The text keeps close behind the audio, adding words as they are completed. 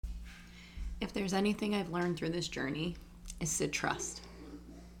If there's anything I've learned through this journey, is to trust.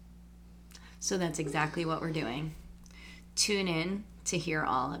 So that's exactly what we're doing. Tune in to hear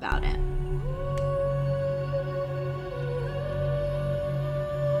all about it.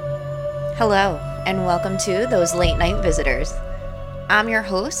 Hello, and welcome to Those Late Night Visitors. I'm your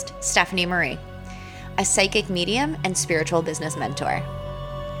host, Stephanie Marie, a psychic medium and spiritual business mentor.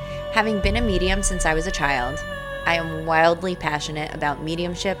 Having been a medium since I was a child, I am wildly passionate about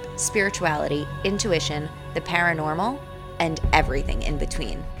mediumship, spirituality, intuition, the paranormal, and everything in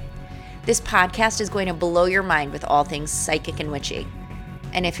between. This podcast is going to blow your mind with all things psychic and witchy.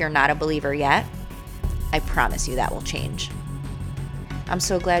 And if you're not a believer yet, I promise you that will change. I'm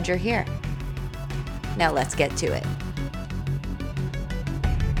so glad you're here. Now let's get to it.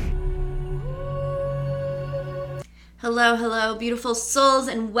 Hello, beautiful souls,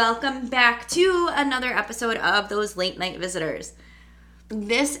 and welcome back to another episode of Those Late Night Visitors.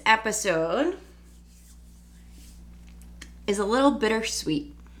 This episode is a little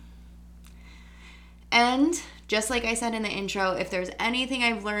bittersweet. And just like I said in the intro, if there's anything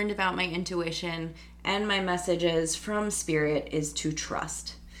I've learned about my intuition and my messages from Spirit is to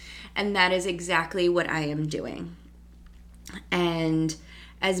trust. And that is exactly what I am doing. And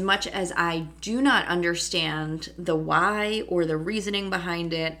as much as I do not understand the why or the reasoning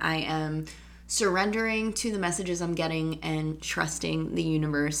behind it, I am surrendering to the messages I'm getting and trusting the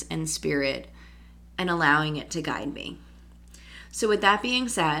universe and Spirit and allowing it to guide me. So with that being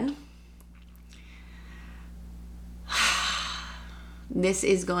said, this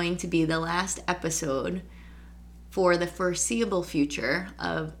is going to be the last episode for the foreseeable future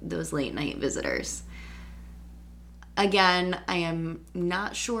of Those Late Night Visitors. Again, I am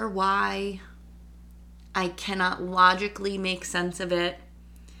not sure why. I cannot logically make sense of it.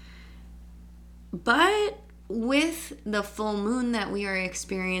 But with the full moon that we are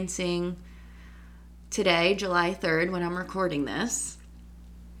experiencing today, July 3rd, when I'm recording this,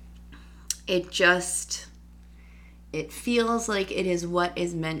 it feels like it is what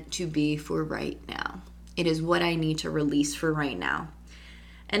is meant to be for right now. It is what I need to release for right now.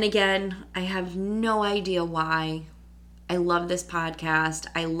 And again, I have no idea why. I love this podcast.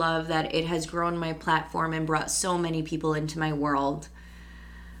 I love that it has grown my platform and brought so many people into my world.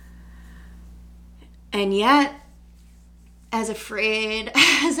 And yet, as afraid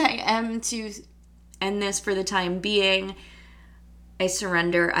as I am to end this for the time being, I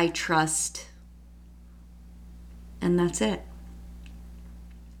surrender, I trust, and that's it.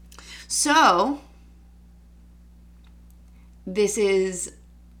 So, this is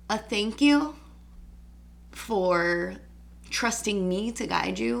a thank you for trusting me to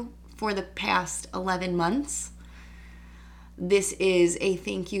guide you for the past 11 months. This is a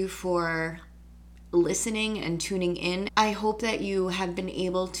thank you for listening and tuning in. I hope that you have been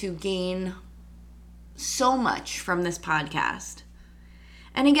able to gain so much from this podcast.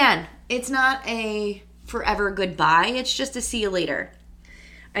 And again, it's not a forever goodbye. It's just a see you later.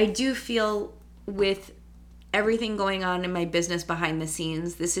 I do feel with everything going on in my business behind the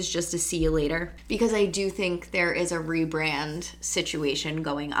scenes, this is just a see you later, because I do think there is a rebrand situation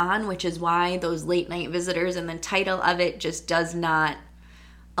going on, which is why Those Late Night Visitors and the title of it just does not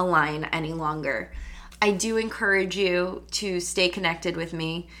align any longer. I do encourage you to stay connected with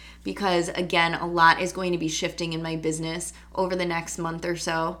me because, again, a lot is going to be shifting in my business over the next month or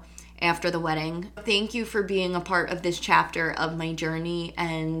so after the wedding. Thank you for being a part of this chapter of my journey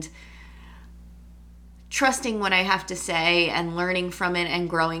and trusting what I have to say and learning from it and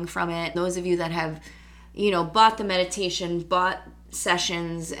growing from it. Those of you that have, bought the meditation, bought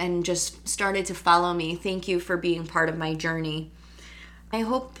sessions, and just started to follow me, thank you for being part of my journey. I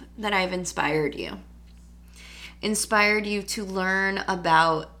hope that I've inspired you to learn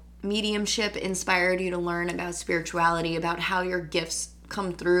about mediumship, inspired you to learn about spirituality, about how your gifts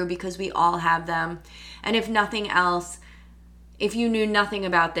come through, because we all have them. And if nothing else, if you knew nothing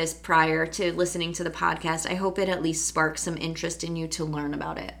about this prior to listening to the podcast, I hope it at least sparks some interest in you to learn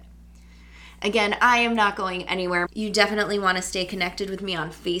about it. Again, I am not going anywhere. You definitely want to stay connected with me on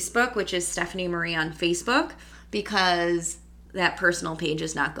Facebook, which is Stephanie Marie on Facebook, because that personal page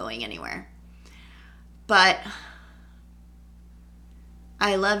is not going anywhere. But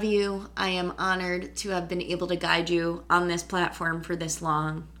I love you. I am honored to have been able to guide you on this platform for this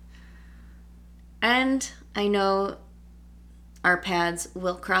long. And I know our paths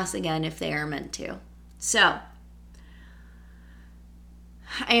will cross again if they are meant to. So,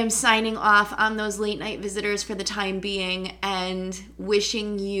 I am signing off on Those Late Night Visitors for the time being and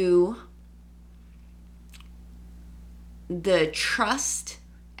wishing you the trust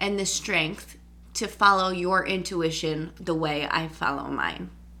and the strength to follow your intuition the way I follow mine.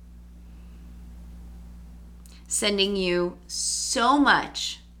 Sending you so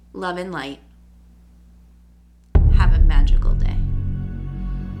much love and light. Have a magical